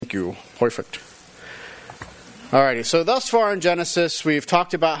Thank you. Perfect. Alrighty, so thus far in Genesis, we've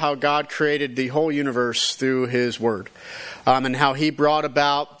talked about how God created the whole universe through His Word, and how He brought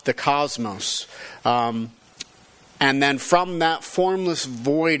about the cosmos. And then from that formless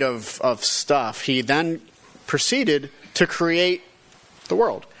void of stuff, He then proceeded to create the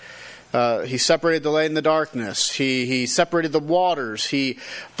world. He separated the light and the darkness. He separated the waters. He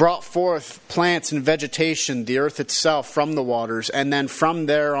brought forth plants and vegetation, the earth itself, from the waters. And then from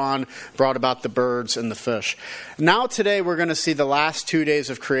there on, brought about the birds and the fish. Now today we're going to see the last 2 days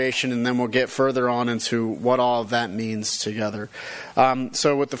of creation, and then we'll get further on into what all of that means together.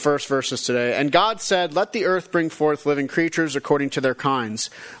 So with the first verses today. And God said, "Let the earth bring forth living creatures according to their kinds,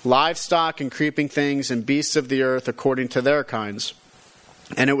 livestock and creeping things and beasts of the earth according to their kinds."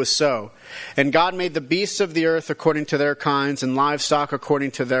 And it was so. And God made the beasts of the earth according to their kinds, and livestock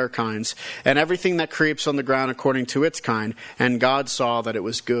according to their kinds, and everything that creeps on the ground according to its kind. And God saw that it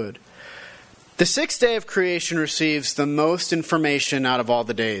was good. The sixth day of creation receives the most information out of all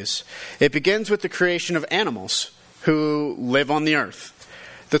the days. It begins with the creation of animals who live on the earth.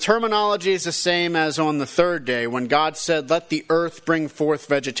 The terminology is the same as on the third day, when God said, "Let the earth bring forth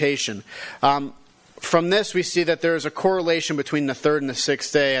vegetation." From this, we see that there is a correlation between the third and the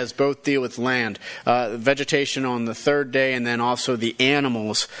sixth day, as both deal with land. Vegetation on the third day, and then also the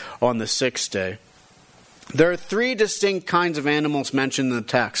animals on the sixth day. There are three distinct kinds of animals mentioned in the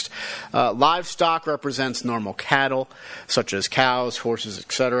text. Livestock represents normal cattle, such as cows, horses,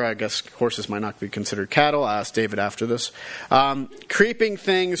 etc. I guess horses might not be considered cattle. I'll ask David after this. Creeping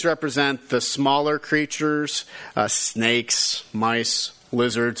things represent the smaller creatures, snakes, mice,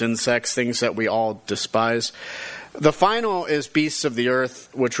 lizards, insects, things that we all despise. The final is beasts of the earth,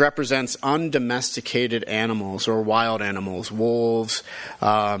 which represents undomesticated animals or wild animals, wolves,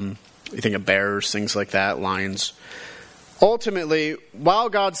 you think of bears, things like that, lions. Ultimately, while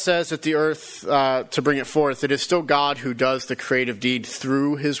God says that the earth, to bring it forth, it is still God who does the creative deed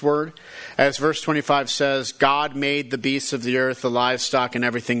through His Word. As verse 25 says, God made the beasts of the earth, the livestock, and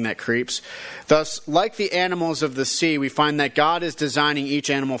everything that creeps. Thus, like the animals of the sea, we find that God is designing each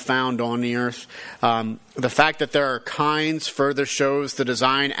animal found on the earth. The fact that there are kinds further shows the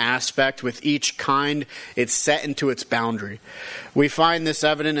design aspect. With each kind, it's set into its boundary. We find this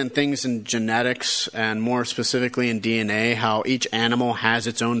evident in things in genetics, and more specifically in DNA, how each animal has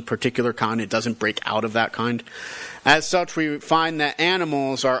its own particular kind. It doesn't break out of that kind. As such, we find that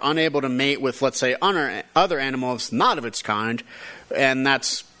animals are unable to mate with, let's say, other animals not of its kind, and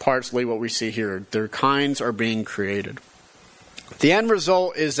that's partly what we see here. Their kinds are being created. The end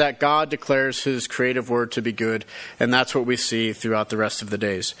result is that God declares His creative word to be good, and that's what we see throughout the rest of the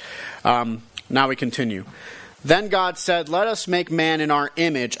days. Now we continue. Then God said, "Let us make man in our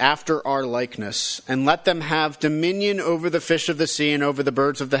image, after our likeness, and let them have dominion over the fish of the sea, and over the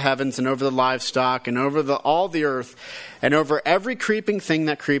birds of the heavens, and over the livestock, and over all the earth, and over every creeping thing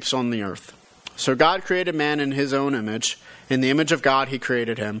that creeps on the earth." So God created man in His own image. In the image of God He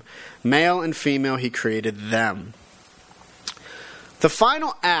created him. Male and female He created them. The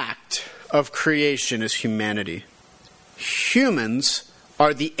final act of creation is humanity. Humans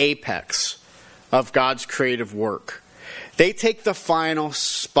are the apex of God's creative work. They take the final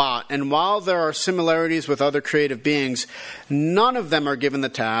spot, and while there are similarities with other creative beings, none of them are given the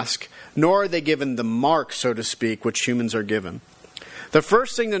task, nor are they given the mark, so to speak, which humans are given. The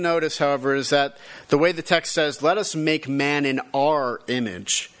first thing to notice, however, is that the way the text says, "Let us make man in our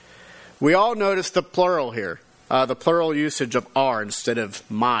image." We all notice the plural here, the plural usage of our instead of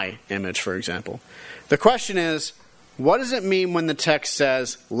my image, for example. The question is, what does it mean when the text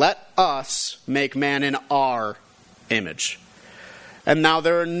says, "Let us make man in our image"? And now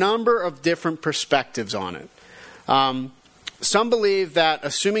there are a number of different perspectives on it. Some believe that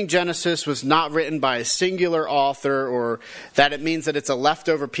assuming Genesis was not written by a singular author, or that it means that it's a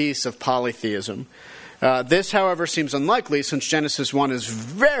leftover piece of polytheism. This, however, seems unlikely, since Genesis 1 is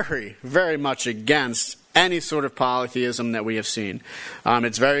very, very much against any sort of polytheism that we have seen.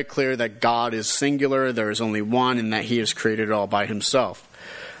 It's very clear that God is singular, there is only one, and that He has created it all by Himself.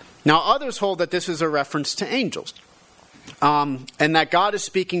 Now, others hold that this is a reference to angels, and that God is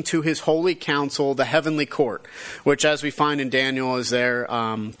speaking to His holy council, the heavenly court, which, as we find in Daniel, is there,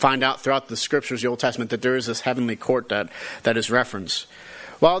 find out throughout the scriptures, the Old Testament, that there is this heavenly court that is referenced.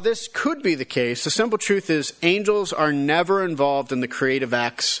 While this could be the case, the simple truth is angels are never involved in the creative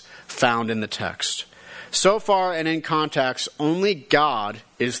acts found in the text. So far and in context, only God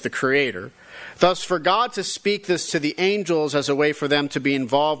is the creator. Thus, for God to speak this to the angels as a way for them to be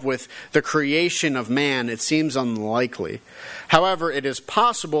involved with the creation of man, it seems unlikely. However, it is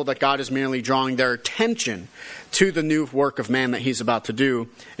possible that God is merely drawing their attention to the new work of man that he's about to do,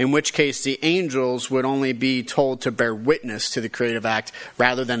 in which case the angels would only be told to bear witness to the creative act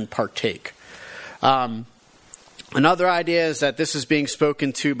rather than partake. Another idea is that this is being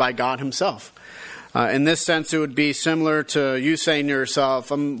spoken to by God himself. In this sense, it would be similar to you saying to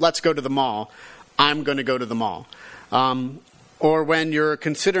yourself, let's go to the mall. I'm going to go to the mall. Or when you're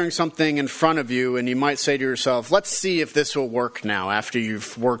considering something in front of you and you might say to yourself, let's see if this will work now after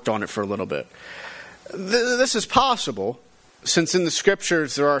you've worked on it for a little bit. This is possible, since in the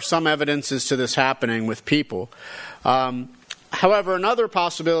scriptures there are some evidences to this happening with people. However, another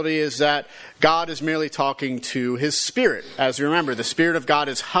possibility is that God is merely talking to his Spirit. As you remember, the Spirit of God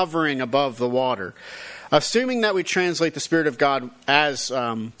is hovering above the water. Assuming that we translate the Spirit of God as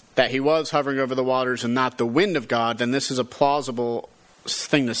that he was hovering over the waters and not the wind of God, then this is a plausible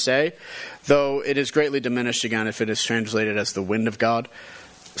thing to say, though it is greatly diminished again if it is translated as the wind of God.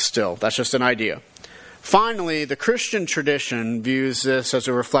 Still, that's just an idea. Finally, the Christian tradition views this as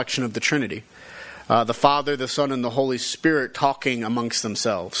a reflection of the Trinity. The Father, the Son, and the Holy Spirit talking amongst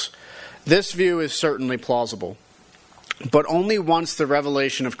themselves. This view is certainly plausible, but only once the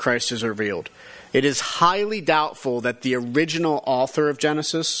revelation of Christ is revealed. It is highly doubtful that the original author of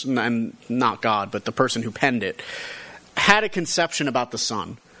Genesis, and not God, but the person who penned it, had a conception about the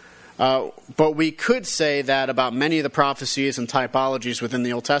Son. But we could say that about many of the prophecies and typologies within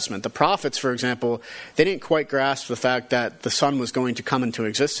the Old Testament. The prophets, for example, they didn't quite grasp the fact that the Son was going to come into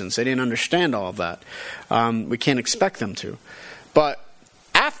existence. They didn't understand all of that. We can't expect them to. But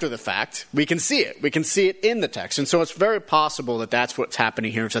after the fact, we can see it. We can see it in the text. And so it's very possible that that's what's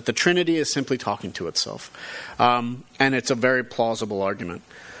happening here, is that the Trinity is simply talking to itself. And it's a very plausible argument.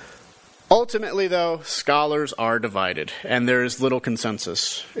 Ultimately, though, scholars are divided, and there is little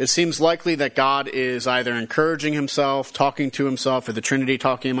consensus. It seems likely that God is either encouraging himself, talking to himself, or the Trinity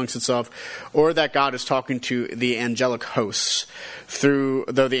talking amongst itself, or that God is talking to the angelic hosts,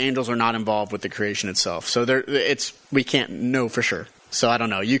 though the angels are not involved with the creation itself. So we can't know for sure. So I don't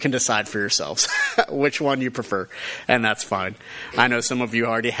know. You can decide for yourselves which one you prefer, and that's fine. I know some of you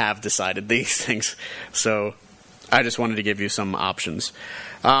already have decided these things, so I just wanted to give you some options.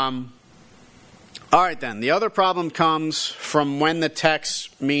 All right, then. The other problem comes from when the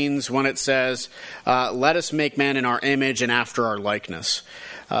text means when it says, let us make man in our image and after our likeness.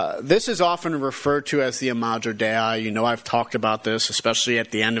 This is often referred to as the Imago Dei. You know, I've talked about this, especially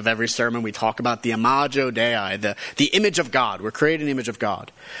at the end of every sermon. We talk about the Imago Dei, the image of God. We're created in the image of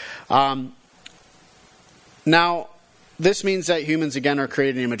God. Now, this means that humans, again, are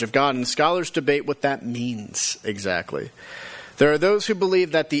created in the image of God, and scholars debate what that means exactly. There are those who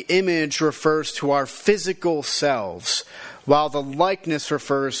believe that the image refers to our physical selves, while the likeness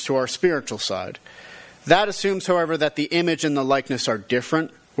refers to our spiritual side. That assumes, however, that the image and the likeness are different,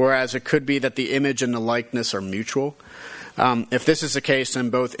 whereas it could be that the image and the likeness are mutual. If this is the case,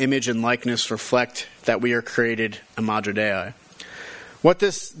 then both image and likeness reflect that we are created Imago Dei. What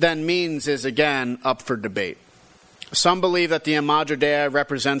this then means is, again, up for debate. Some believe that the Imago Dei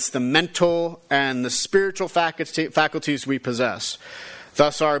represents the mental and the spiritual faculties we possess,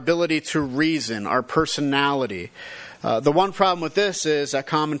 thus our ability to reason, our personality. The one problem with this is that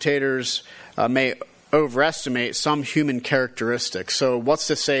commentators may overestimate some human characteristics. So what's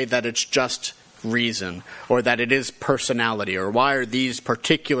to say that it's just reason, or that it is personality, or why are these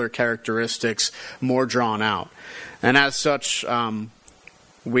particular characteristics more drawn out? And as such,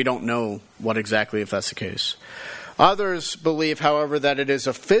 we don't know what exactly if that's the case. Others believe, however, that it is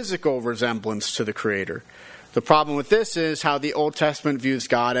a physical resemblance to the Creator. The problem with this is how the Old Testament views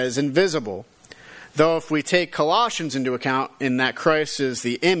God as invisible. Though if we take Colossians into account, in that Christ is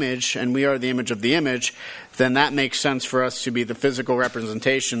the image, and we are the image of the image, then that makes sense for us to be the physical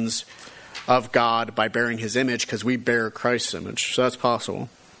representations of God by bearing his image, because we bear Christ's image. So that's possible.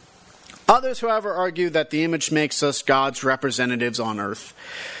 Others, however, argue that the image makes us God's representatives on earth.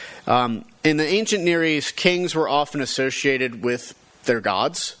 In the ancient Near East, kings were often associated with their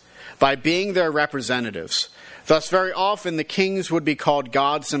gods by being their representatives. Thus, very often, the kings would be called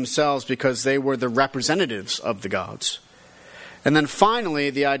gods themselves because they were the representatives of the gods. And then finally,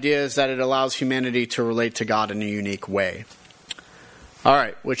 the idea is that it allows humanity to relate to God in a unique way. All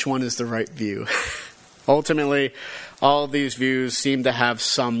right, which one is the right view? Ultimately, all of these views seem to have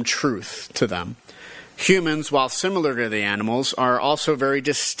some truth to them. Humans, while similar to the animals, are also very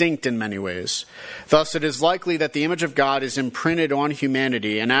distinct in many ways. Thus, it is likely that the image of God is imprinted on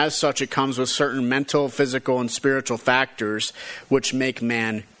humanity, and as such, it comes with certain mental, physical, and spiritual factors which make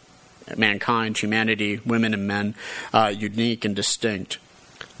mankind, humanity, women and men, unique and distinct.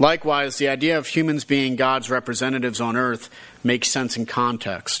 Likewise, the idea of humans being God's representatives on earth makes sense in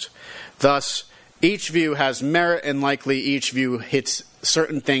context. Thus, each view has merit, and likely each view hits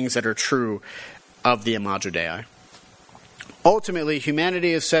certain things that are true of the Imago Dei. Ultimately,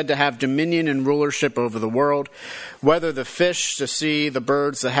 humanity is said to have dominion and rulership over the world, whether the fish, the sea, the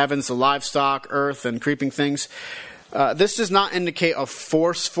birds, the heavens, the livestock, earth, and creeping things. This does not indicate a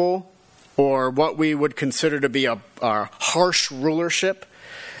forceful or what we would consider to be a harsh rulership.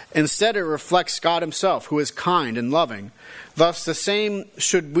 Instead, it reflects God himself, who is kind and loving. Thus, the same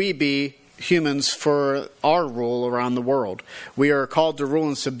should we be humans for our rule around the world. We are called to rule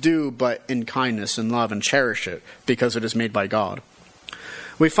and subdue, but in kindness and love, and cherish it, because it is made by God.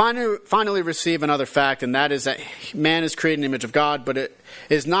 We finally receive another fact, and that is that man is created in the image of God, but it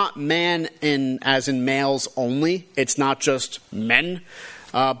is not man as in males only. It's not just men,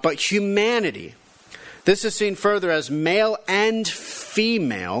 but humanity. This is seen further as male and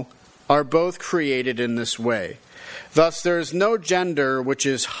female are both created in this way. Thus, there is no gender which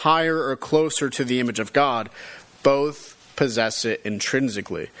is higher or closer to the image of God. Both possess it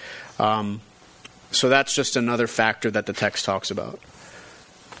intrinsically. So that's just another factor that the text talks about.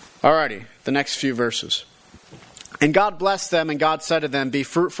 Alrighty, the next few verses. And God blessed them, and God said to them, be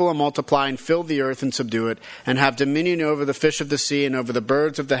fruitful and multiply, and fill the earth and subdue it, and have dominion over the fish of the sea, and over the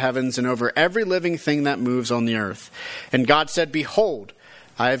birds of the heavens, and over every living thing that moves on the earth. And God said, behold,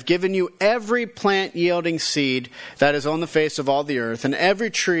 I have given you every plant yielding seed that is on the face of all the earth, and every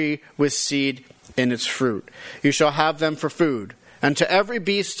tree with seed in its fruit. You shall have them for food. And to every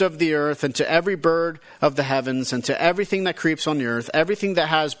beast of the earth, and to every bird of the heavens, and to everything that creeps on the earth, everything that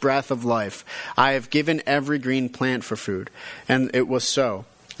has breath of life, I have given every green plant for food. And it was so.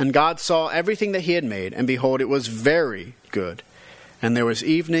 And God saw everything that he had made, and behold, it was very good. And there was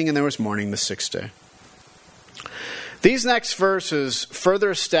evening, and there was morning, the sixth day. These next verses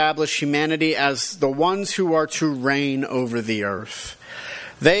further establish humanity as the ones who are to reign over the earth.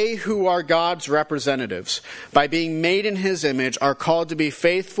 They who are God's representatives, by being made in his image, are called to be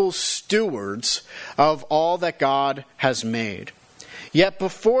faithful stewards of all that God has made. Yet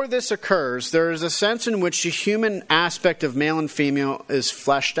before this occurs, there is a sense in which the human aspect of male and female is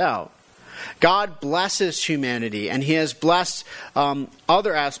fleshed out. God blesses humanity, and he has blessed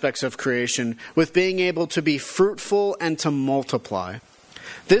other aspects of creation with being able to be fruitful and to multiply.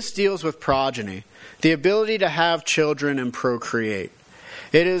 This deals with progeny, the ability to have children and procreate.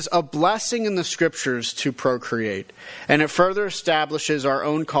 It is a blessing in the scriptures to procreate, and it further establishes our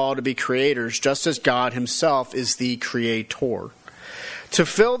own call to be creators, just as God himself is the creator. To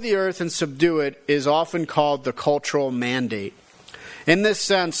fill the earth and subdue it is often called the cultural mandate. In this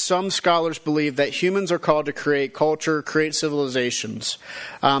sense, some scholars believe that humans are called to create culture, create civilizations.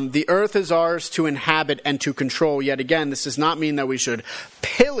 The earth is ours to inhabit and to control. Yet again, this does not mean that we should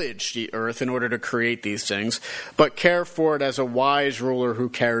pillage the earth in order to create these things, but care for it as a wise ruler who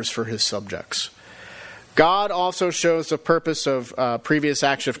cares for his subjects. God also shows the purpose of previous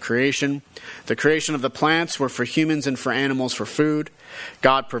acts of creation. The creation of the plants were for humans and for animals for food.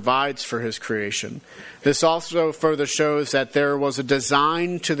 God provides for his creation. This also further shows that there was a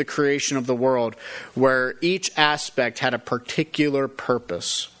design to the creation of the world where each aspect had a particular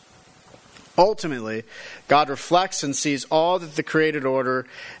purpose. Ultimately, God reflects and sees all that the created order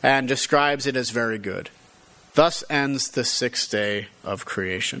and describes it as very good. Thus ends the sixth day of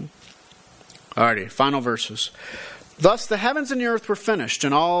creation. Alrighty, final verses. Thus the heavens and the earth were finished,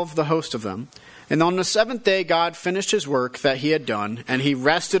 and all of the host of them. And on the seventh day God finished his work that he had done, and he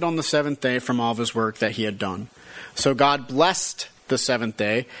rested on the seventh day from all of his work that he had done. So God blessed the seventh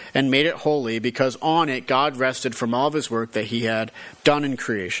day and made it holy, because on it God rested from all of his work that he had done in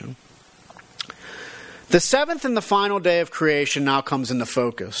creation. The seventh and the final day of creation now comes into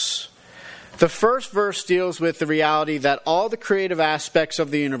focus. The first verse deals with the reality that all the creative aspects of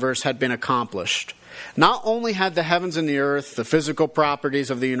the universe had been accomplished. Not only had the heavens and the earth, the physical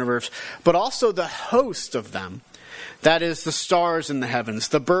properties of the universe, but also the host of them. That is, the stars in the heavens,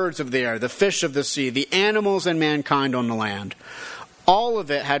 the birds of the air, the fish of the sea, the animals and mankind on the land. All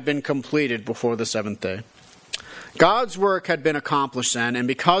of it had been completed before the seventh day. God's work had been accomplished then, and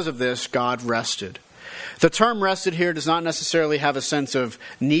because of this, God rested. The term rested here does not necessarily have a sense of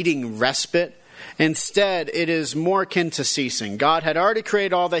needing respite. Instead, it is more akin to ceasing. God had already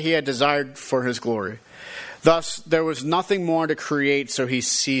created all that he had desired for his glory. Thus, there was nothing more to create, so he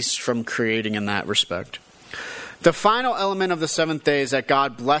ceased from creating in that respect. The final element of the seventh day is that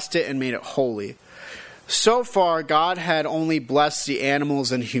God blessed it and made it holy. So far, God had only blessed the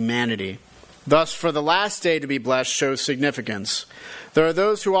animals and humanity. Thus, for the last day to be blessed shows significance. There are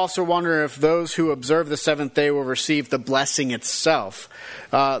those who also wonder if those who observe the seventh day will receive the blessing itself,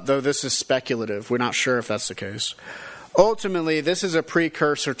 though this is speculative. We're not sure if that's the case. Ultimately, this is a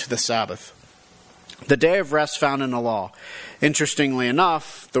precursor to the Sabbath, the day of rest found in the law. Interestingly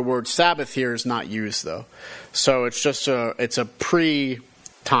enough, the word Sabbath here is not used, though. So it's a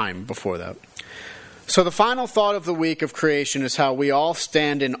pre-time before that. So the final thought of the week of creation is how we all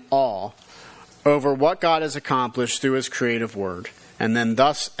stand in awe over what God has accomplished through his creative word. And then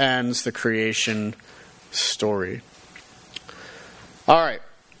thus ends the creation story. All right.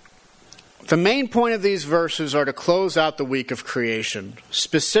 The main point of these verses are to close out the week of creation.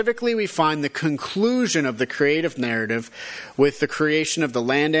 Specifically, we find the conclusion of the creative narrative with the creation of the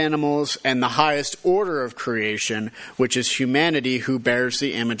land animals and the highest order of creation, which is humanity who bears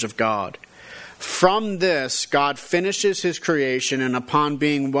the image of God. From this, God finishes his creation and upon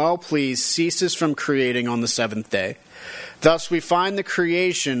being well pleased, ceases from creating on the seventh day. Thus, we find the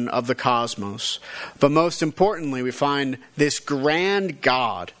creation of the cosmos. But most importantly, we find this grand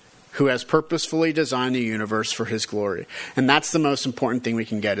God who has purposefully designed the universe for his glory. And that's the most important thing we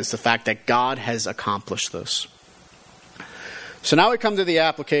can get, is the fact that God has accomplished this. So now we come to the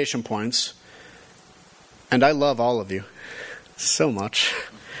application points. And I love all of you so much.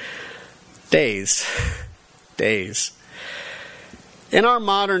 Days. In our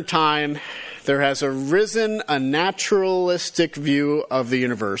modern time, there has arisen a naturalistic view of the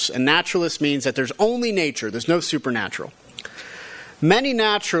universe. And naturalist means that there's only nature, there's no supernatural. Many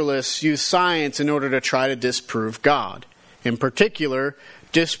naturalists use science in order to try to disprove God. In particular,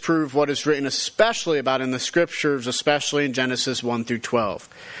 disprove what is written especially about in the scriptures, especially in Genesis 1 through 12.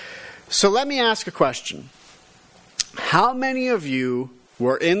 So let me ask a question. How many of you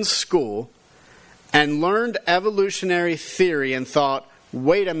were in school and learned evolutionary theory and thought,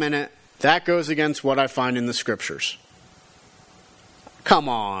 wait a minute, that goes against what I find in the scriptures? Come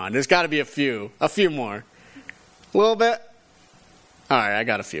on, there's got to be a few more. A little bit? All right, I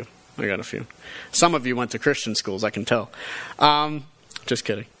got a few. Some of you went to Christian schools, I can tell. Just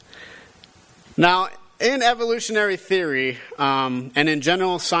kidding. Now, in evolutionary theory and in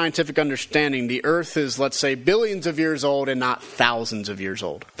general scientific understanding, the Earth is, let's say, billions of years old and not thousands of years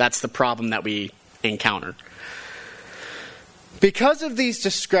old. That's the problem that we encounter. Because of these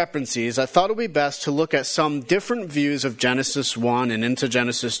discrepancies, I thought it would be best to look at some different views of Genesis 1 and into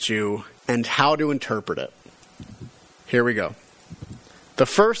Genesis 2 and how to interpret it. Here we go. The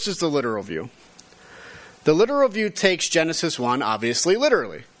first is the literal view. The literal view takes Genesis 1, obviously,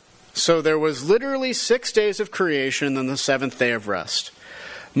 literally. So there was literally 6 days of creation and then the seventh day of rest.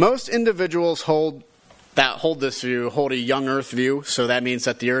 Most individuals hold this view hold a young earth view, so that means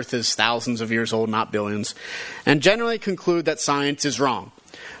that the earth is thousands of years old, not billions, and generally conclude that science is wrong.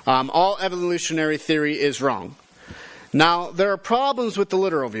 All evolutionary theory is wrong. Now, there are problems with the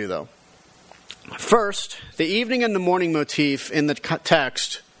literal view, though. First, the evening and the morning motif in the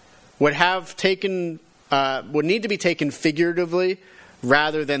text would need to be taken figuratively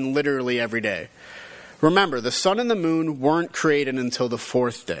rather than literally every day. Remember, the sun and the moon weren't created until the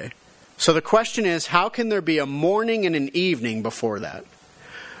fourth day. So the question is, how can there be a morning and an evening before that?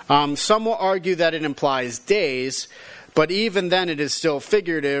 Some will argue that it implies days, but even then it is still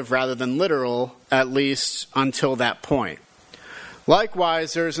figurative rather than literal, at least until that point.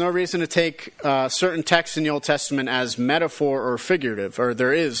 Likewise, there is no reason to take certain texts in the Old Testament as metaphor or figurative, or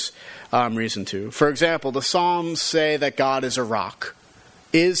there is reason to. For example, the Psalms say that God is a rock.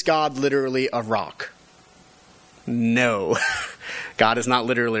 Is God literally a rock? No. God is not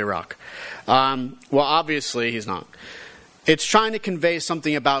literally a rock. Well, obviously, he's not. It's trying to convey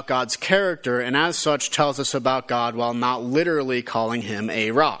something about God's character, and as such tells us about God while not literally calling him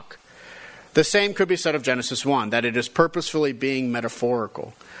a rock. The same could be said of Genesis 1, that it is purposefully being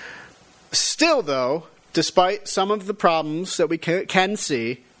metaphorical. Still, though, despite some of the problems that we can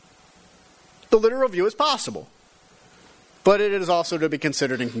see, the literal view is possible. But it is also to be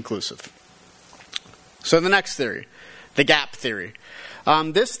considered inconclusive. So the next theory, the gap theory.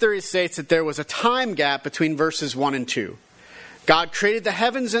 This theory states that there was a time gap between verses 1 and 2. God created the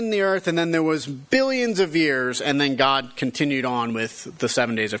heavens and the earth, and then there was billions of years, and then God continued on with the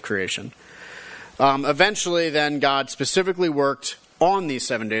 7 days of creation. Eventually, then, God specifically worked on these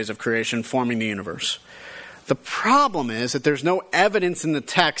 7 days of creation, forming the universe. The problem is that there's no evidence in the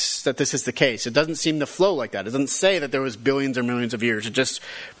text that this is the case. It doesn't seem to flow like that. It doesn't say that there was billions or millions of years. It just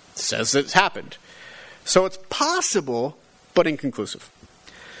says that it's happened. So it's possible, but inconclusive.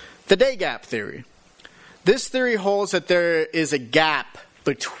 The day gap theory. This theory holds that there is a gap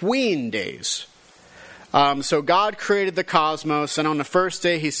between days. So God created the cosmos, and on the first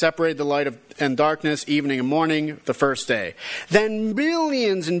day he separated the light and darkness, evening and morning, the first day. Then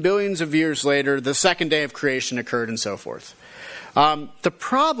billions and billions of years later, the second day of creation occurred, and so forth. The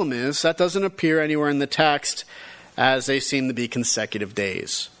problem is that doesn't appear anywhere in the text, as they seem to be consecutive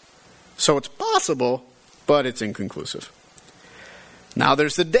days. So it's possible, but it's inconclusive. Now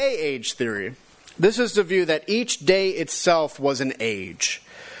there's the day age theory. This is the view that each day itself was an age.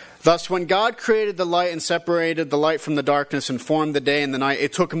 Thus, when God created the light and separated the light from the darkness and formed the day and the night,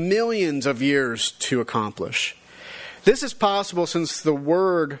 it took millions of years to accomplish. This is possible since the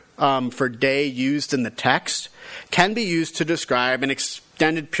word for day used in the text can be used to describe an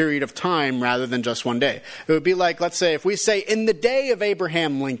extended period of time rather than just one day. It would be like, let's say, if we say, in the day of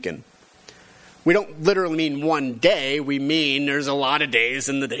Abraham Lincoln, we don't literally mean one day. We mean there's a lot of days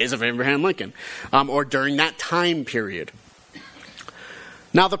in the days of Abraham Lincoln, or during that time period.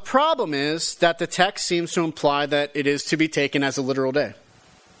 Now, the problem is that the text seems to imply that it is to be taken as a literal day.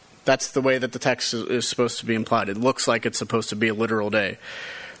 That's the way that the text is supposed to be implied. It looks like it's supposed to be a literal day.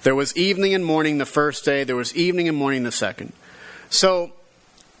 There was evening and morning the first day. There was evening and morning the second. So,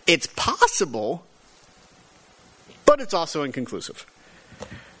 it's possible, but it's also inconclusive.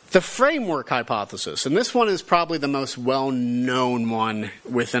 The framework hypothesis, and this one is probably the most well-known one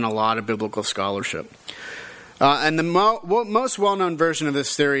within a lot of biblical scholarship. And the most well-known version of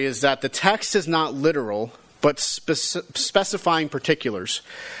this theory is that the text is not literal, but specifying particulars.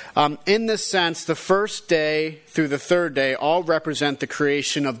 In this sense, the first day through the third day all represent the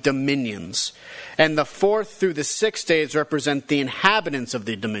creation of dominions. And the fourth through the sixth days represent the inhabitants of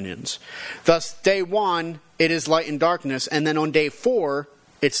the dominions. Thus, day one, it is light and darkness. And then on day 4,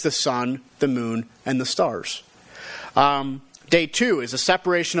 it's the sun, the moon, and the stars. Day 2 is a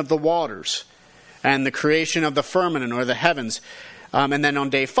separation of the waters and the creation of the firmament or the heavens. And then on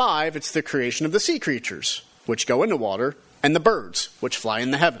day 5, it's the creation of the sea creatures, which go into water, and the birds, which fly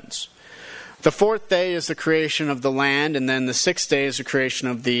in the heavens. The 4th day is the creation of the land, and then the 6th day is the creation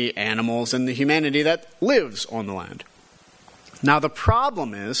of the animals and the humanity that lives on the land. Now, the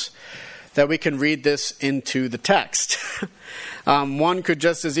problem is that we can read this into the text. One could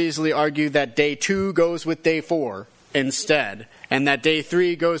just as easily argue that day 2 goes with day 4 instead, and that day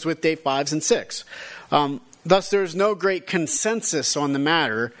 3 goes with day 5 and 6. Thus, there's no great consensus on the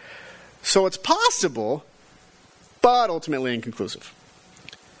matter, so it's possible, but ultimately inconclusive.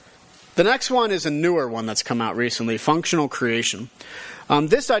 The next one is a newer one that's come out recently, functional creation.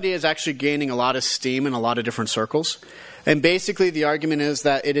 This idea is actually gaining a lot of steam in a lot of different circles. And basically the argument is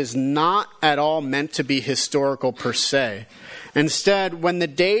that it is not at all meant to be historical per se. Instead, when the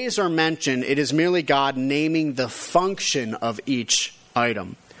days are mentioned, it is merely God naming the function of each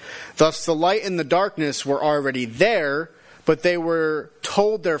item. Thus, the light and the darkness were already there, but they were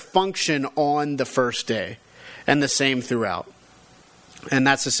told their function on the first day, and the same throughout. And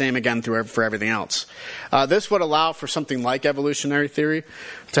that's the same again for everything else. This would allow for something like evolutionary theory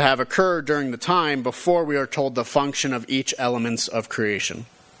to have occurred during the time before we are told the function of each element of creation.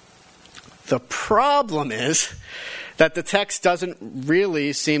 The problem is that the text doesn't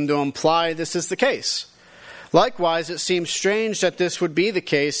really seem to imply this is the case. Likewise, it seems strange that this would be the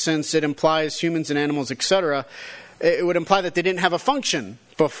case since it implies humans and animals, etc. It would imply that they didn't have a function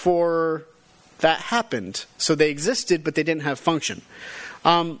before that happened. So they existed, but they didn't have function.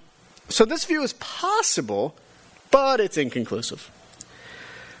 So this view is possible, but it's inconclusive.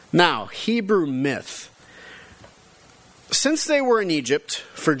 Now, Hebrew myth. Since they were in Egypt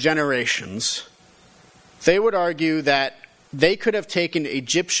for generations, they would argue that they could have taken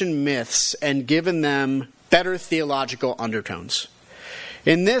Egyptian myths and given them better theological undertones.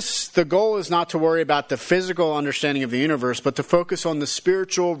 In this, the goal is not to worry about the physical understanding of the universe, but to focus on the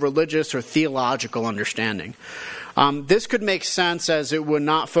spiritual, religious, or theological understanding. This could make sense as it would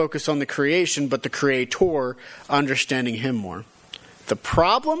not focus on the creation, but the creator, understanding him more. The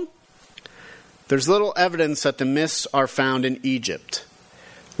problem? There's little evidence that the myths are found in Egypt.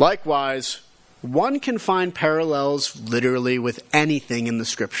 Likewise, one can find parallels literally with anything in the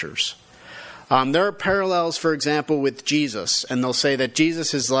scriptures. There are parallels, for example, with Jesus, and they'll say that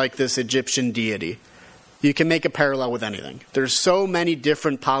Jesus is like this Egyptian deity. You can make a parallel with anything. There's so many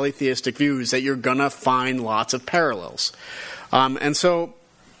different polytheistic views that you're going to find lots of parallels. And so,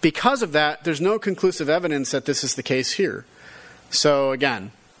 because of that, there's no conclusive evidence that this is the case here. So,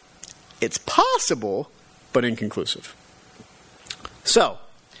 again, it's possible, but inconclusive. So,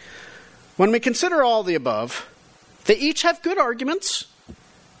 when we consider all the above, they each have good arguments.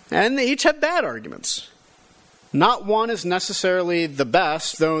 And they each have bad arguments. Not one is necessarily the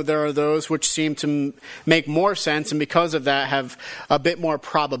best, though there are those which seem to make more sense and because of that have a bit more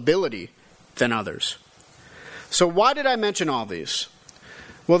probability than others. So why did I mention all these?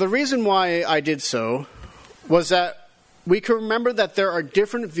 Well, the reason why I did so was that we can remember that there are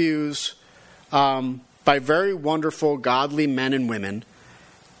different views by very wonderful, godly men and women,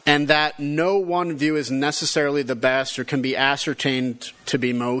 and that no one view is necessarily the best or can be ascertained to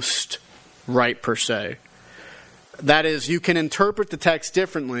be most right per se. That is, you can interpret the text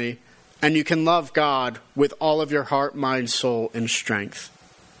differently, and you can love God with all of your heart, mind, soul, and strength.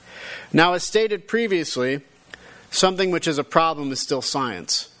 Now, as stated previously, something which is a problem is still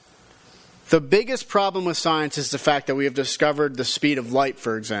science. The biggest problem with science is the fact that we have discovered the speed of light,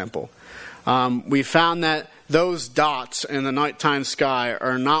 for example. We found that those dots in the nighttime sky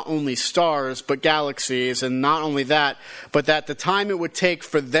are not only stars, but galaxies, and not only that, but that the time it would take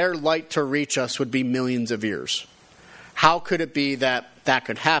for their light to reach us would be millions of years. How could it be that that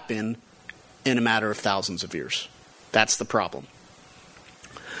could happen in a matter of thousands of years? That's the problem.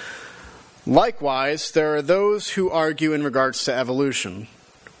 Likewise, there are those who argue in regards to evolution.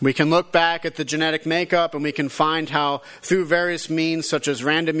 We can look back at the genetic makeup and we can find how, through various means such as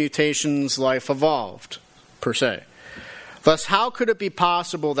random mutations, life evolved, per se. Thus, how could it be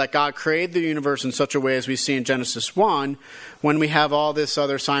possible that God created the universe in such a way as we see in Genesis 1 when we have all this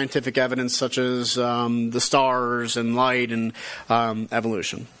other scientific evidence such as the stars and light and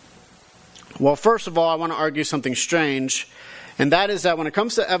evolution? Well, first of all, I want to argue something strange, and that is that when it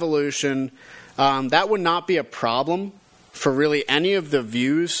comes to evolution, that would not be a problem for really any of the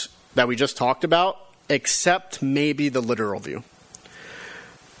views that we just talked about, except maybe the literal view.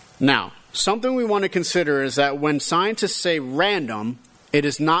 Now, something we want to consider is that when scientists say random, it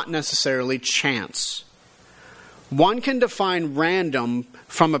is not necessarily chance. One can define random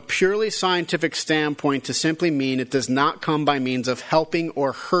from a purely scientific standpoint to simply mean it does not come by means of helping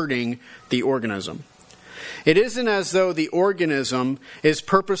or hurting the organism. It isn't as though the organism is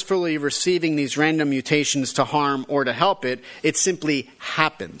purposefully receiving these random mutations to harm or to help it. It simply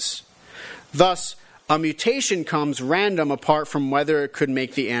happens. Thus, a mutation comes random apart from whether it could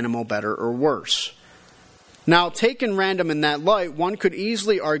make the animal better or worse. Now, taken random in that light, one could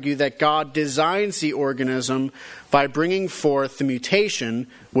easily argue that God designs the organism by bringing forth the mutation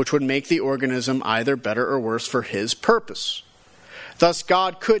which would make the organism either better or worse for his purpose. Thus,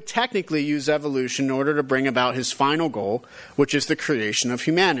 God could technically use evolution in order to bring about his final goal, which is the creation of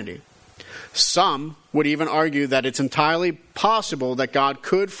humanity. Some would even argue that it's entirely possible that God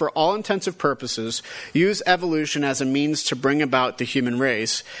could, for all intensive purposes, use evolution as a means to bring about the human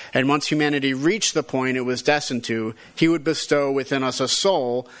race, and once humanity reached the point it was destined to, he would bestow within us a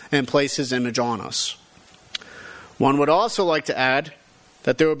soul and place his image on us. One would also like to add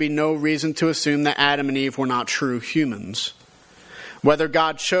that there would be no reason to assume that Adam and Eve were not true humans. Whether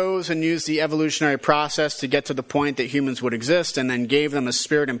God chose and used the evolutionary process to get to the point that humans would exist and then gave them a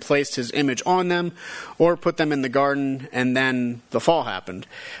spirit and placed his image on them, or put them in the garden and then the fall happened.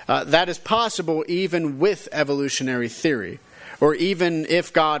 That is possible even with evolutionary theory, or even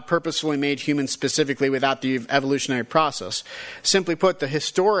if God purposefully made humans specifically without the evolutionary process. Simply put, the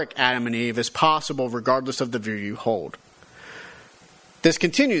historic Adam and Eve is possible regardless of the view you hold. This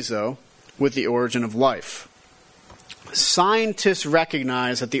continues, though, with the origin of life. Scientists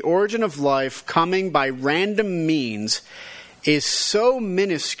recognize that the origin of life coming by random means is so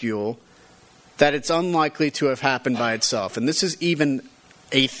minuscule that it's unlikely to have happened by itself. And this is even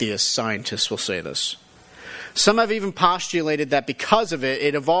atheist scientists will say this. Some have even postulated that because of it,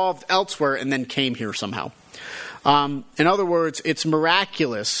 it evolved elsewhere and then came here somehow. In other words, it's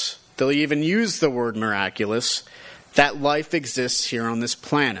miraculous, they'll even use the word miraculous, that life exists here on this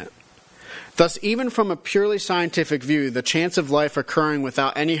planet. Thus, even from a purely scientific view, the chance of life occurring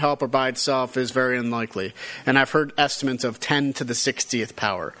without any help or by itself is very unlikely. And I've heard estimates of 10 to the 60th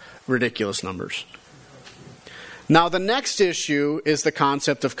power. Ridiculous numbers. Now, the next issue is the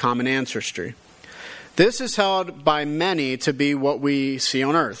concept of common ancestry. This is held by many to be what we see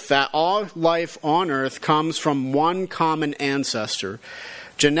on Earth, that all life on Earth comes from one common ancestor.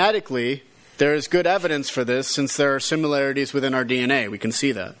 Genetically, there is good evidence for this since there are similarities within our DNA. We can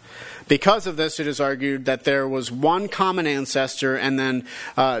see that. Because of this, it is argued that there was one common ancestor and then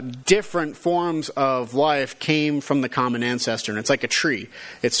different forms of life came from the common ancestor. And it's like a tree.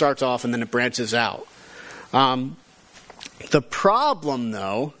 It starts off and then it branches out. The problem,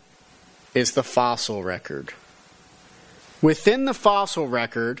 though, is the fossil record. Within the fossil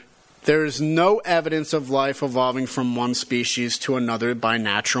record, there is no evidence of life evolving from one species to another by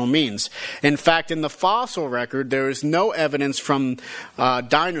natural means. In fact, in the fossil record, there is no evidence from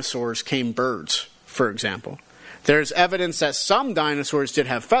dinosaurs came birds, for example. There's evidence that some dinosaurs did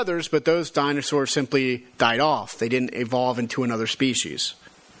have feathers, but those dinosaurs simply died off. They didn't evolve into another species.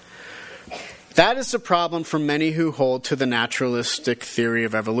 That is the problem for many who hold to the naturalistic theory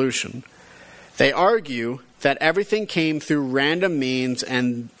of evolution. They argue that everything came through random means,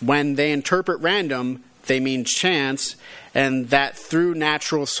 and when they interpret random, they mean chance, and that through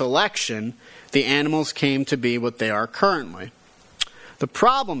natural selection, the animals came to be what they are currently. The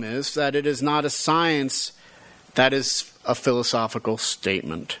problem is that it is not a science that is a philosophical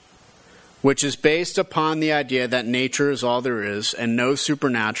statement, which is based upon the idea that nature is all there is and no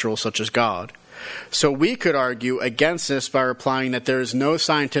supernatural such as God. So we could argue against this by replying that there is no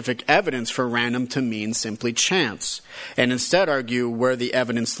scientific evidence for random to mean simply chance, and instead argue where the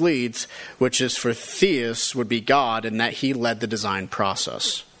evidence leads, which is for theists would be God, and that he led the design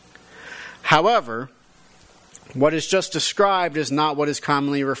process. However, what is just described is not what is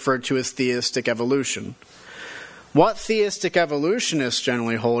commonly referred to as theistic evolution. What theistic evolutionists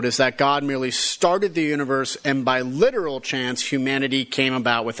generally hold is that God merely started the universe, and by literal chance, humanity came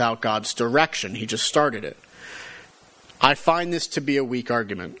about without God's direction. He just started it. I find this to be a weak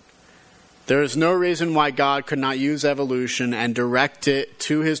argument. There is no reason why God could not use evolution and direct it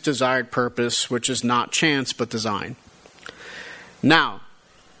to his desired purpose, which is not chance but design. Now,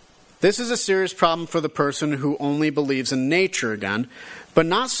 this is a serious problem for the person who only believes in nature again, but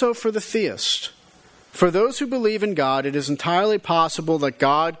not so for the theist. For those who believe in God, it is entirely possible that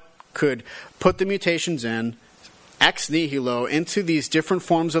God could put the mutations in, ex nihilo, into these different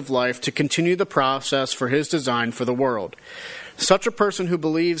forms of life to continue the process for his design for the world. Such a person who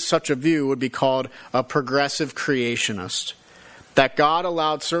believes such a view would be called a progressive creationist. That God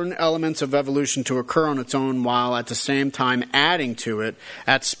allowed certain elements of evolution to occur on its own while at the same time adding to it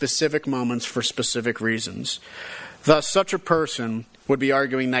at specific moments for specific reasons. Thus, such a person would be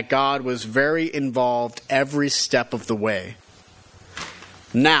arguing that God was very involved every step of the way.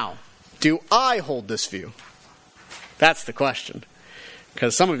 Now, do I hold this view? That's the question.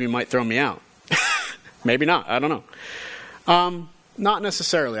 Because some of you might throw me out. Maybe not. I don't know. Not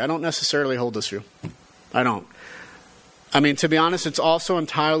necessarily. I don't necessarily hold this view. I don't. I mean, to be honest, it's also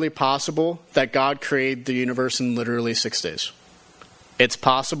entirely possible that God created the universe in literally 6 days. It's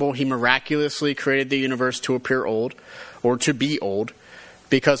possible he miraculously created the universe to appear old, or to be old,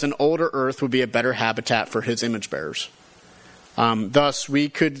 because an older earth would be a better habitat for his image bearers. Thus,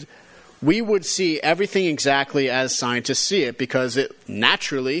 we would see everything exactly as scientists see it, because it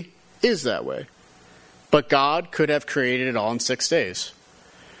naturally is that way. But God could have created it all in 6 days.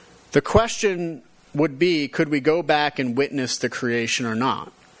 The question would be, could we go back and witness the creation or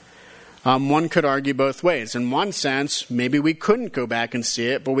not? One could argue both ways. In one sense, maybe we couldn't go back and see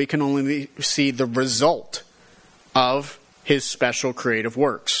it, but we can only see the result of his special creative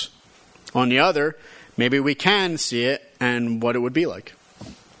works. On the other, maybe we can see it and what it would be like.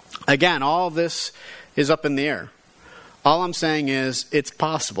 Again, all of this is up in the air. All I'm saying is it's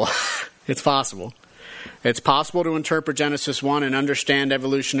possible. It's possible. It's possible to interpret Genesis 1 and understand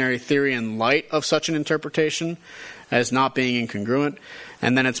evolutionary theory in light of such an interpretation as not being incongruent,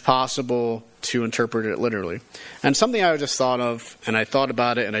 and then it's possible to interpret it literally. And something I just thought of, and I thought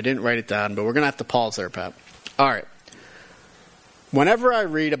about it, and I didn't write it down, but we're going to have to pause there, Pat. All right. Whenever I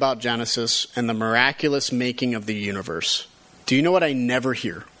read about Genesis and the miraculous making of the universe, do you know what I never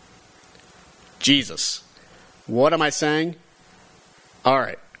hear? Jesus. What am I saying? All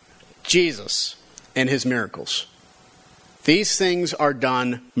right. Jesus and his miracles. These things are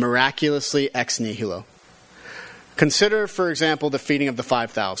done miraculously ex nihilo. Consider, for example, the feeding of the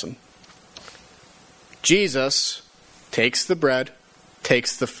 5,000. Jesus takes the bread,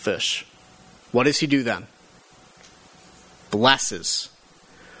 takes the fish. What does he do then? Blesses.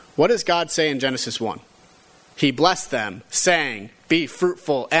 What does God say in Genesis 1? He blessed them, saying, "Be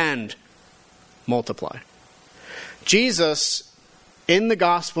fruitful and multiply." Jesus, in the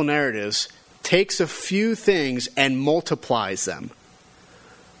gospel narratives, takes a few things and multiplies them.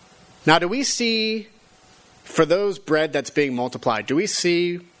 Now, do we see, for those bread that's being multiplied, do we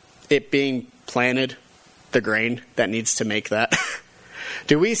see it being planted, the grain that needs to make that?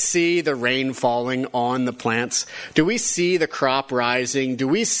 Do we see the rain falling on the plants? Do we see the crop rising? Do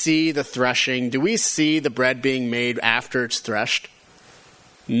we see the threshing? Do we see the bread being made after it's threshed?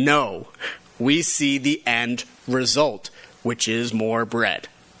 No. We see the end result, which is more bread.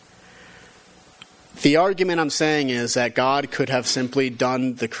 The argument I'm saying is that God could have simply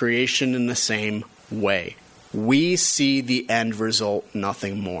done the creation in the same way. We see the end result,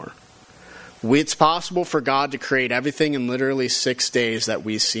 nothing more. It's possible for God to create everything in literally 6 days that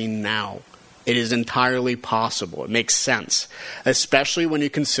we see now. It is entirely possible. It makes sense, especially when you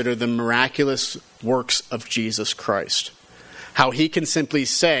consider the miraculous works of Jesus Christ. How he can simply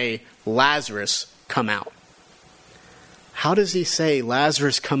say, Lazarus, come out. How does he say,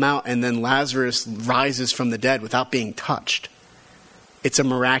 Lazarus, come out, and then Lazarus rises from the dead without being touched? It's a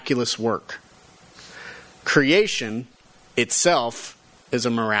miraculous work. Creation itself is a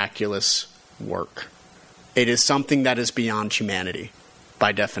miraculous work. It is something that is beyond humanity,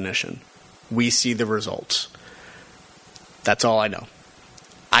 by definition. We see the results. That's all I know.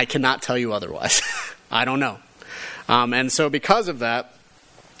 I cannot tell you otherwise. I don't know. And so because of that,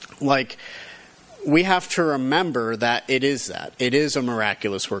 we have to remember that it is that. It is a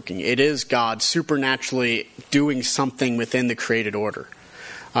miraculous working. It is God supernaturally doing something within the created order.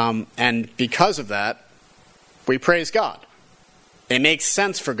 And because of that, we praise God. It makes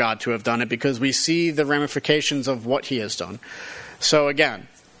sense for God to have done it because we see the ramifications of what he has done. So again,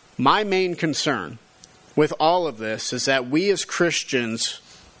 my main concern with all of this is that we as Christians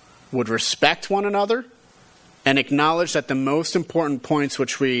would respect one another and acknowledge that the most important points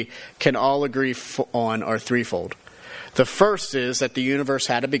which we can all agree on are threefold. The first is that the universe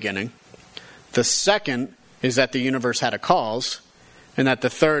had a beginning. The second is that the universe had a cause. And that the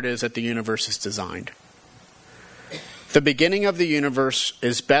third is that the universe is designed. The beginning of the universe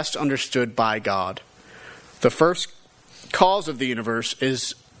is best understood by God. The first cause of the universe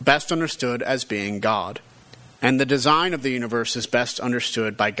is best understood as being God. And the design of the universe is best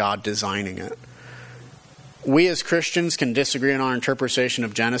understood by God designing it. We as Christians can disagree on our interpretation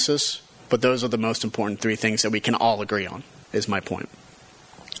of Genesis, but those are the most important three things that we can all agree on, is my point.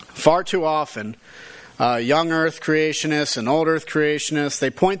 Far too often, young earth creationists and old earth creationists, they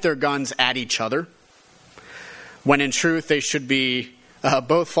point their guns at each other, when in truth they should be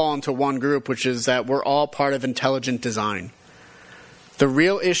both fall into one group, which is that we're all part of intelligent design. The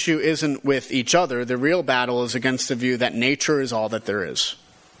real issue isn't with each other. The real battle is against the view that nature is all that there is.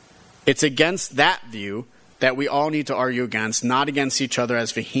 It's against that view that we all need to argue against, not against each other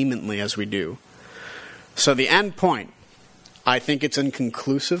as vehemently as we do. So the end point, I think it's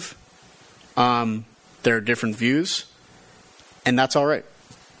inconclusive. There are different views, and that's all right.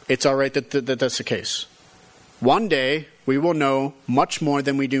 It's all right that that's the case. One day, we will know much more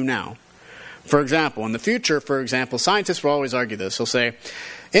than we do now. For example, in the future, scientists will always argue this. They'll say,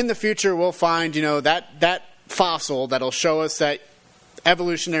 in the future, we'll find, that fossil that'll show us that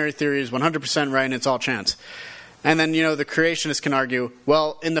evolutionary theory is 100% right and it's all chance. And then, the creationists can argue,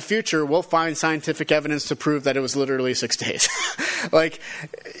 well, in the future, we'll find scientific evidence to prove that it was literally 6 days.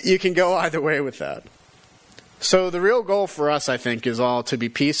 You can go either way with that. So the real goal for us, I think, is all to be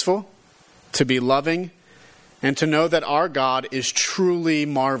peaceful, to be loving, and to know that our God is truly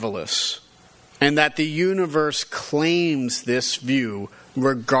marvelous, and that the universe claims this view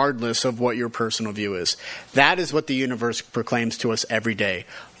regardless of what your personal view is. That is what the universe proclaims to us every day.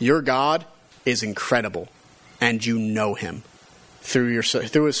 Your God is incredible, and you know him through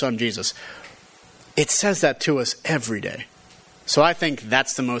his son Jesus. It says that to us every day. So I think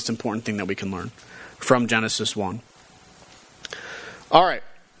that's the most important thing that we can learn from Genesis 1. All right.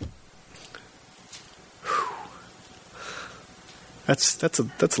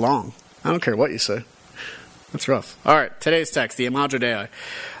 That's long. I don't care what you say. That's rough. All right, today's text, the Imago Dei.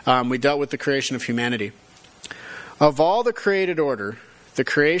 We dealt with the creation of humanity. Of all the created order, the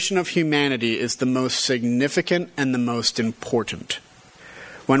creation of humanity is the most significant and the most important.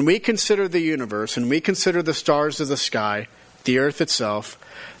 When we consider the universe and we consider the stars of the sky, the earth itself,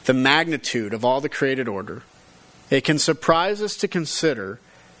 the magnitude of all the created order, it can surprise us to consider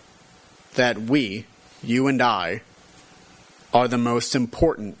that we, you and I, are the most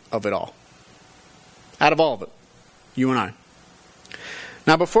important of it all. Out of all of it, you and I.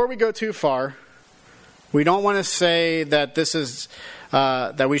 Now, before we go too far, we don't want to say that this is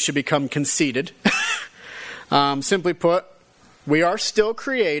that we should become conceited. Simply put, we are still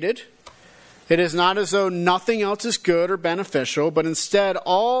created. It is not as though nothing else is good or beneficial, but instead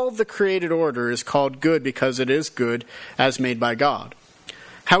all the created order is called good because it is good as made by God.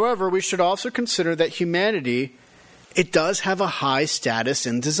 However, we should also consider that humanity, it does have a high status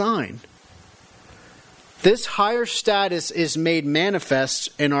in design. This higher status is made manifest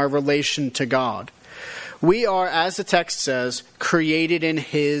in our relation to God. We are, as the text says, created in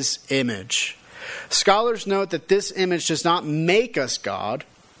his image. Scholars note that this image does not make us God.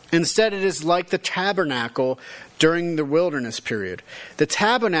 Instead, it is like the tabernacle during the wilderness period. The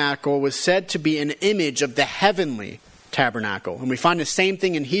tabernacle was said to be an image of the heavenly tabernacle. And we find the same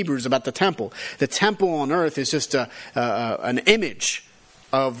thing in Hebrews about the temple. The temple on earth is just an image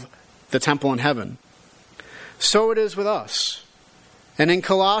of the temple in heaven. So it is with us. And in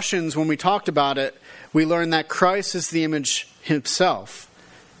Colossians, when we talked about it, we learned that Christ is the image himself,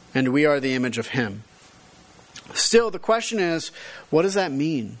 and we are the image of him. Still, the question is, what does that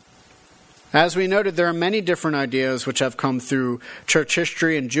mean? As we noted, there are many different ideas which have come through church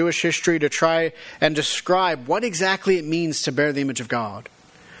history and Jewish history to try and describe what exactly it means to bear the image of God.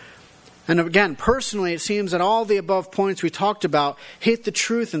 And again, personally, it seems that all the above points we talked about hit the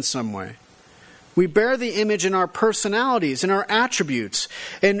truth in some way. We bear the image in our personalities, in our attributes,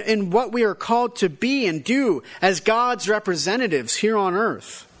 in what we are called to be and do as God's representatives here on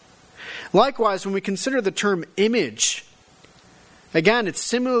earth. Likewise, when we consider the term image, again, it's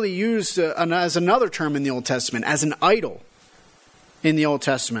similarly used as another term in the Old Testament, as an idol in the Old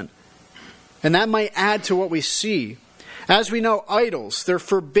Testament. And that might add to what we see. As we know, idols, they're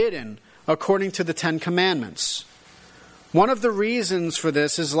forbidden according to the Ten Commandments. One of the reasons for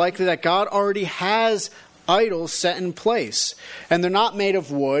this is likely that God already has idols set in place. And they're not made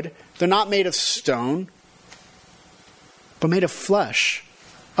of wood, they're not made of stone, but made of flesh,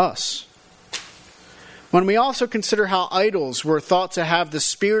 us. When we also consider how idols were thought to have the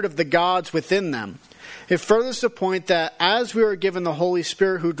spirit of the gods within them, it furthers the point that as we are given the Holy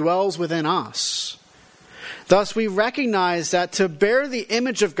Spirit who dwells within us, thus we recognize that to bear the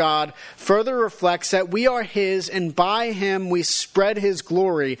image of God further reflects that we are his, and by him we spread his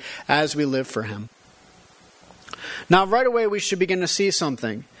glory as we live for him. Now right away we should begin to see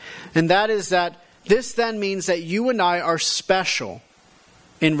something, and that is that this then means that you and I are special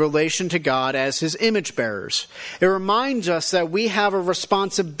in relation to God as his image bearers. It reminds us that we have a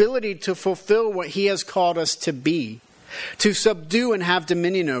responsibility to fulfill what he has called us to be, to subdue and have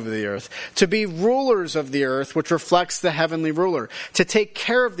dominion over the earth, to be rulers of the earth, which reflects the heavenly ruler, to take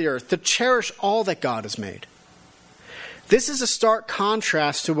care of the earth, to cherish all that God has made. This is a stark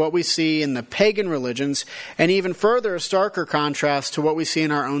contrast to what we see in the pagan religions, and even further a starker contrast to what we see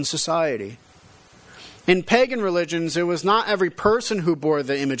in our own society. In pagan religions, it was not every person who bore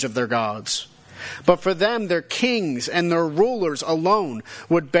the image of their gods, but for them, their kings and their rulers alone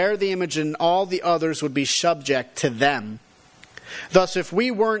would bear the image, and all the others would be subject to them. Thus, if we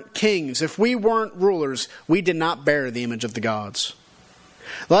weren't kings, if we weren't rulers, we did not bear the image of the gods.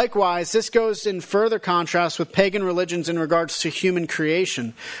 Likewise, this goes in further contrast with pagan religions in regards to human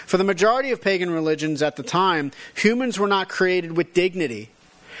creation. For the majority of pagan religions at the time, humans were not created with dignity.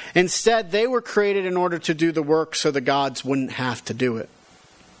 Instead, they were created in order to do the work so the gods wouldn't have to do it.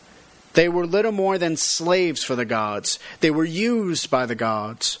 They were little more than slaves for the gods. They were used by the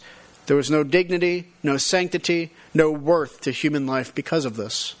gods. There was no dignity, no sanctity, no worth to human life because of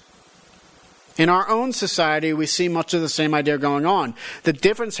this. In our own society, we see much of the same idea going on. The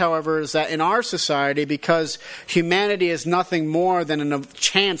difference, however, is that in our society, because humanity is nothing more than a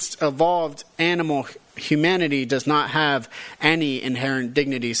chanced, evolved animal, humanity does not have any inherent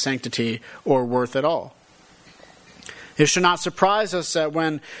dignity, sanctity, or worth at all. It should not surprise us that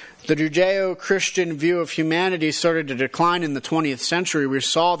when the Judeo-Christian view of humanity started to decline in the 20th century, we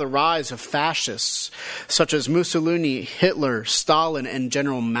saw the rise of fascists such as Mussolini, Hitler, Stalin, and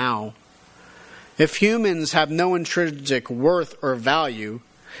General Mao. If humans have no intrinsic worth or value,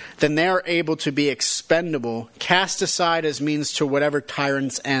 then they are able to be expendable, cast aside as means to whatever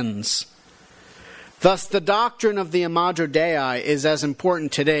tyrant's ends. Thus, the doctrine of the Imago Dei is as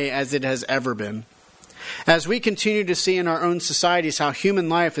important today as it has ever been. As we continue to see in our own societies how human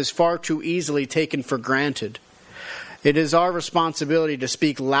life is far too easily taken for granted, it is our responsibility to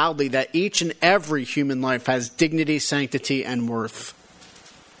speak loudly that each and every human life has dignity, sanctity, and worth.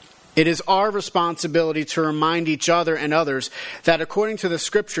 It is our responsibility to remind each other and others that according to the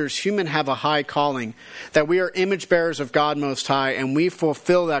Scriptures, humans have a high calling, that we are image bearers of God Most High, and we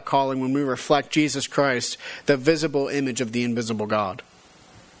fulfill that calling when we reflect Jesus Christ, the visible image of the invisible God.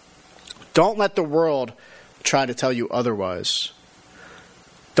 Don't let the world try to tell you otherwise.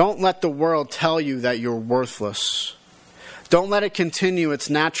 Don't let the world tell you that you're worthless. Don't let it continue its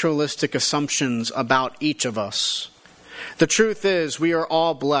naturalistic assumptions about each of us. The truth is, we are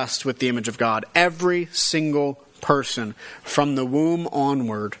all blessed with the image of God. Every single person from the womb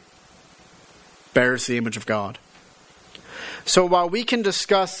onward bears the image of God. So while we can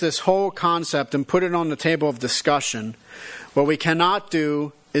discuss this whole concept and put it on the table of discussion, what we cannot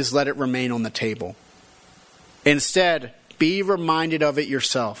do is let it remain on the table. Instead, be reminded of it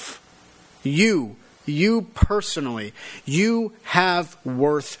yourself. You personally, you have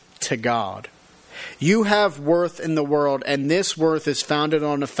worth to God. You have worth in the world, and this worth is founded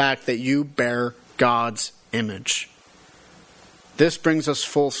on the fact that you bear God's image. This brings us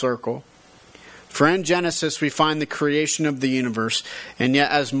full circle. For in Genesis we find the creation of the universe, and yet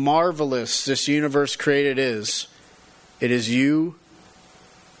as marvelous this universe created is, it is you,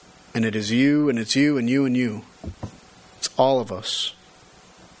 and it is you, and it's you, and you, and you. It's all of us.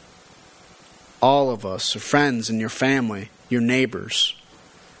 All of us, your friends and your family, your neighbors.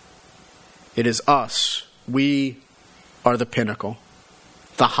 It is us. We are the pinnacle,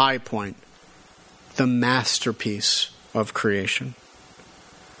 the high point, the masterpiece of creation.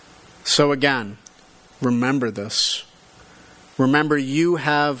 So again, remember this. Remember, you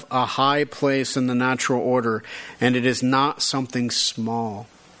have a high place in the natural order, and it is not something small.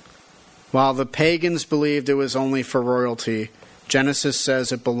 While the pagans believed it was only for royalty, Genesis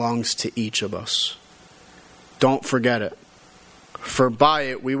says it belongs to each of us. Don't forget it. For by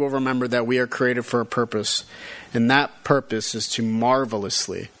it we will remember that we are created for a purpose, and that purpose is to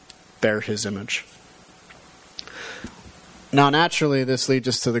marvelously bear His image. Now, naturally, this leads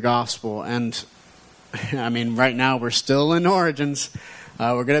us to the gospel, and right now we're still in Origins.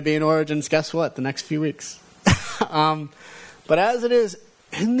 We're going to be in Origins, guess what, the next few weeks. But as it is,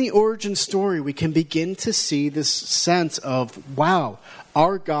 in the origin story, we can begin to see this sense of, wow,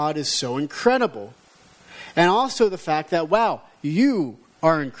 our God is so incredible. And also the fact that, wow, you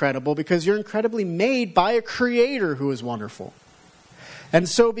are incredible because you're incredibly made by a creator who is wonderful. And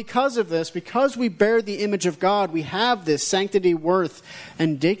so because of this, because we bear the image of God, we have this sanctity, worth,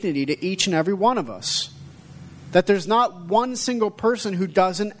 and dignity to each and every one of us. That there's not one single person who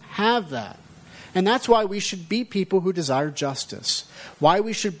doesn't have that. And that's why we should be people who desire justice. Why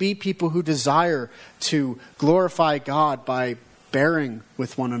we should be people who desire to glorify God by bearing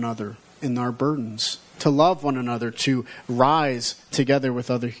with one another in our burdens. To love one another, to rise together with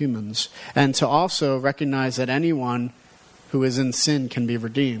other humans. And to also recognize that anyone who is in sin can be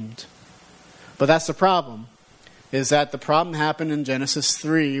redeemed. But that's the problem. Is that the problem happened in Genesis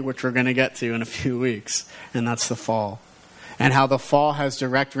 3, which we're going to get to in a few weeks. And that's the fall. And how the fall has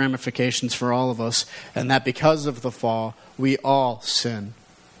direct ramifications for all of us. And that because of the fall, we all sin.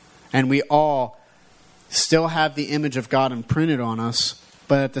 And we all still have the image of God imprinted on us.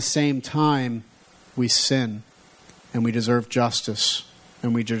 But at the same time, we sin. And we deserve justice.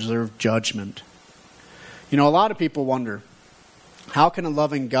 And we deserve judgment. A lot of people wonder, how can a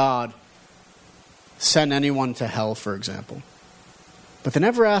loving God send anyone to hell, for example? But they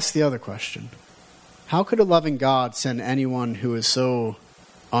never ask the other question. How could a loving God send anyone who is so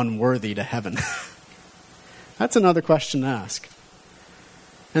unworthy to heaven? That's another question to ask.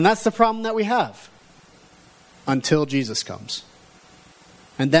 And that's the problem that we have. Until Jesus comes.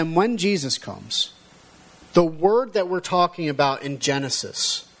 And then when Jesus comes, the word that we're talking about in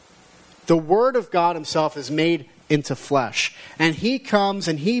Genesis, the word of God himself is made into flesh. And he comes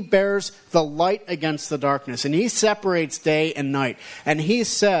and he bears the light against the darkness. And he separates day and night. And he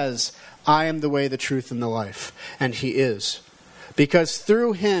says, I am the way, the truth, and the life. And he is. Because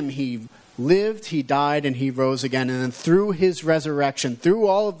through him he lived, he died, and he rose again. And then through his resurrection, through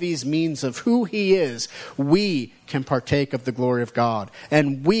all of these means of who he is, we can partake of the glory of God.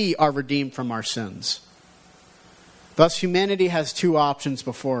 And we are redeemed from our sins. Thus, humanity has two options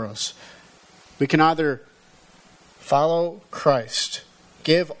before us. We can either follow Christ,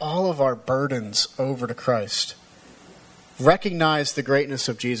 give all of our burdens over to Christ, recognize the greatness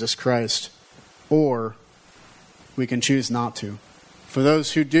of Jesus Christ, or we can choose not to. For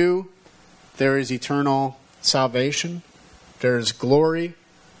those who do, there is eternal salvation, there is glory,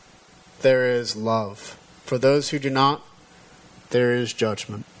 there is love. For those who do not, there is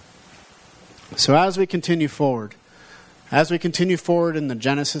judgment. So as we continue forward in the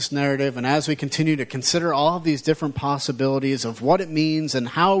Genesis narrative, and as we continue to consider all of these different possibilities of what it means and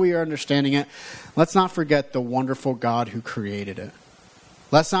how we are understanding it, let's not forget the wonderful God who created it.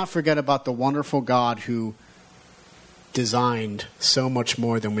 Let's not forget about the wonderful God who designed so much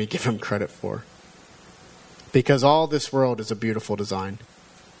more than we give him credit for. Because all this world is a beautiful design.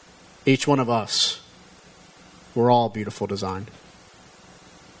 Each one of us, we're all beautiful design.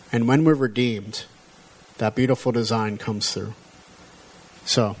 And when we're redeemed, that beautiful design comes through.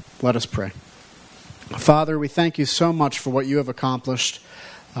 So, let us pray. Father, we thank you so much for what you have accomplished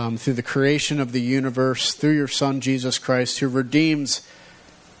through the creation of the universe, through your Son, Jesus Christ, who redeems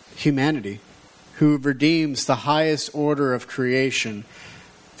humanity, who redeems the highest order of creation,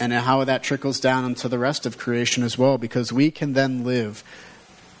 and how that trickles down into the rest of creation as well, because we can then live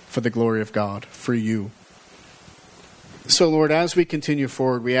for the glory of God, for you. So, Lord, as we continue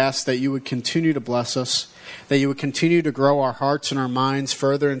forward, we ask that you would continue to bless us, that you would continue to grow our hearts and our minds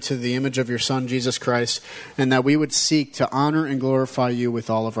further into the image of your Son, Jesus Christ, and that we would seek to honor and glorify you with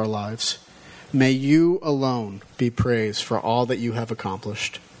all of our lives. May you alone be praised for all that you have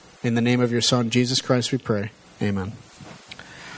accomplished. In the name of your Son, Jesus Christ, we pray. Amen.